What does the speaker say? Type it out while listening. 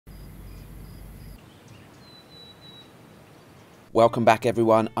Welcome back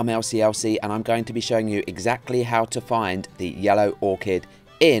everyone, I'm LcLc and I'm going to be showing you exactly how to find the yellow orchid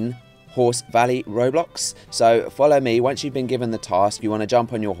in Horse Valley Roblox. So follow me. Once you've been given the task, you want to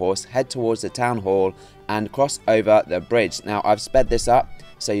jump on your horse, head towards the town hall and cross over the bridge. Now I've sped this up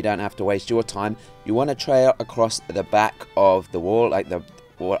so you don't have to waste your time. You want to trail across the back of the wall, like the,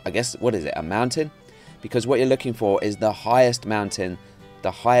 I guess, what is it, a mountain? Because what you're looking for is the highest mountain,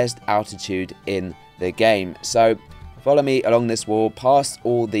 the highest altitude in the game. So follow me along this wall, past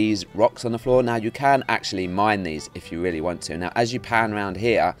all these rocks on the floor. Now you can actually mine these if you really want to. Now as you pan around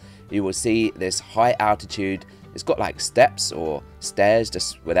here, you will see this high altitude. It's got like steps or stairs,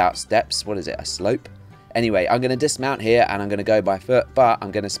 just without steps. What is it, a slope? Anyway, I'm going to dismount here and I'm going to go by foot, but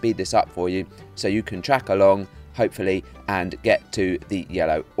I'm going to speed this up for you so you can track along, hopefully, and get to the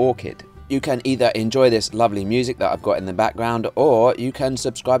yellow orchid. You can either enjoy this lovely music that I've got in the background, or you can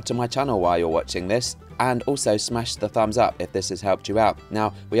subscribe to my channel while you're watching this, and also smash the thumbs up if this has helped you out.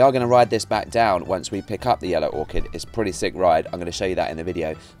 Now, we are going to ride this back down once we pick up the yellow orchid. It's a pretty sick ride. I'm going to show you that in the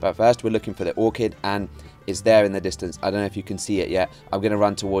video. But first, we're looking for the orchid, and it's there in the distance. I don't know if you can see it yet. I'm going to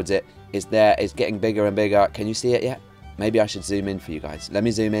run towards it. It's there. It's getting bigger and bigger. Can you see it yet? Maybe I should zoom in for you guys. Let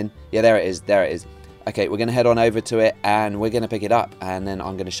me zoom in. Yeah, there it is. There it is. Okay, we're going to head on over to it and we're going to pick it up, and then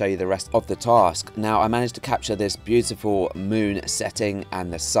I'm going to show you the rest of the task. Now, I managed to capture this beautiful moon setting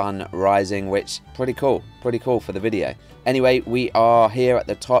and the sun rising, which pretty cool for the video. Anyway, we are here at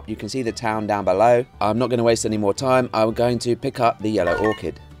the top. You can see the town down below. I'm not going to waste any more time. I'm going to pick up the yellow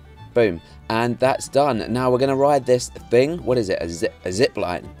orchid. Boom. And that's done. Now we're going to ride this thing. What is it? A zip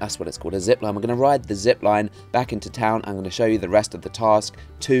line. That's what it's called, a zip line. We're going to ride the zip line back into town. I'm going to show you the rest of the task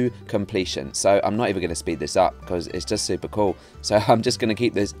to completion. So I'm not even going to speed this up because it's just super cool. So I'm just going to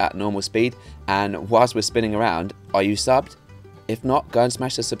keep this at normal speed. And whilst we're spinning around, are you subbed? If not, go and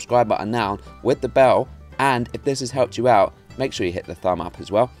smash the subscribe button now with the bell. And if this has helped you out, make sure you hit the thumb up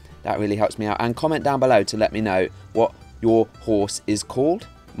as well. That really helps me out. And comment down below to let me know what your horse is called.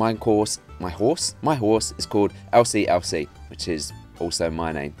 My horse is called LcLc, which is also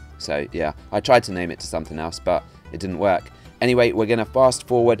my name. So yeah, I tried to name it to something else, but it didn't work. Anyway, we're going to fast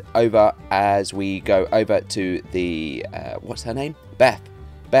forward over as we go over to the, what's her name? Beth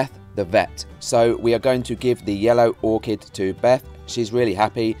the vet. So we are going to give the yellow orchid to Beth. She's really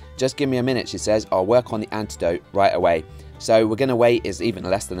happy. Just give me a minute, she says. I'll work on the antidote right away. So we're going to wait, it's even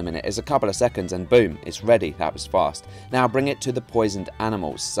less than a minute, it's a couple of seconds and boom, it's ready. That was fast. Now bring it to the poisoned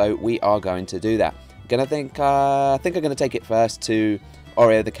animals. So we are going to do that. I think I'm going to take it first to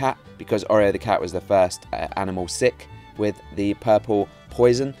Oreo the cat, because Oreo the cat was the first animal sick with the purple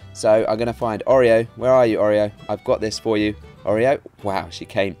poison. So I'm going to find Oreo. Where are you, Oreo? I've got this for you. Oreo? Wow, she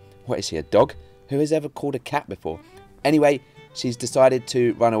came. What is she, a dog? Who has ever called a cat before? Anyway, she's decided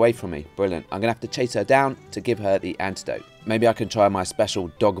to run away from me. Brilliant. I'm going to have to chase her down to give her the antidote. Maybe I can try my special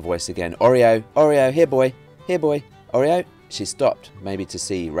dog voice again. Oreo, Oreo, here boy, Oreo. She stopped, maybe to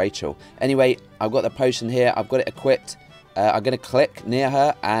see Rachel. Anyway, I've got the potion here. I've got it equipped. I'm going to click near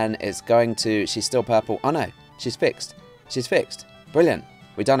her and it's going to, she's still purple. Oh no, she's fixed. She's fixed. Brilliant.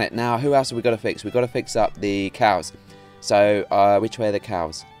 We've done it. Now, who else have we got to fix? We've got to fix up the cows. So, which way are the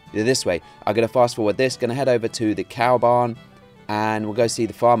cows? This way. I'm going to fast forward this. Going to head over to the cow barn. And we'll go see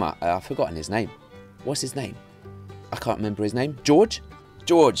the farmer. I've forgotten his name. What's his name? I can't remember his name. George?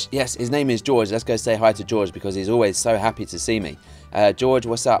 George. Yes, his name is George. Let's go say hi to George because he's always so happy to see me. George,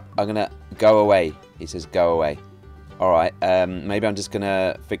 what's up? I'm going to go away. He says go away. Alright, maybe I'm just going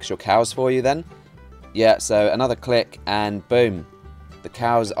to fix your cows for you then. Yeah, so another click and boom. The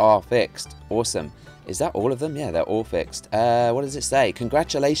cows are fixed. Awesome. Is that all of them? Yeah, they're all fixed. What does it say?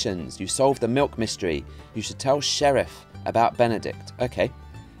 Congratulations, you solved the milk mystery. You should tell Sheriff about Benedict. Okay,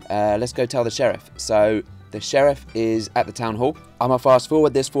 let's go tell the sheriff. So the sheriff is at the town hall. I'm gonna fast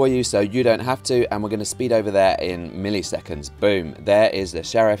forward this for you so you don't have to, and we're gonna speed over there in milliseconds. Boom, there is the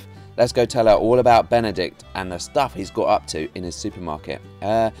sheriff. Let's go tell her all about Benedict and the stuff he's got up to in his supermarket.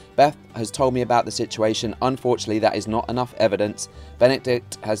 Beth has told me about the situation. Unfortunately, that is not enough evidence.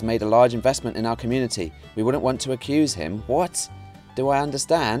 Benedict has made a large investment in our community. We wouldn't want to accuse him. What? Do I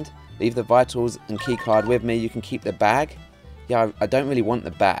understand? Leave the vitals and key card with me. You can keep the bag. Yeah, I don't really want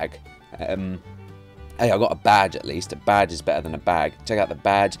the bag. Hey, I got a badge at least. A badge is better than a bag. Check out the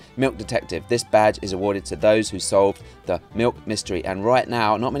badge. Milk Detective. This badge is awarded to those who solved the milk mystery. And right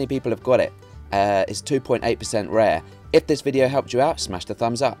now, not many people have got it. It's 2.8% rare. If this video helped you out, smash the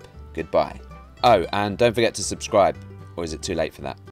thumbs up. Goodbye. Oh, and don't forget to subscribe. Or is it too late for that?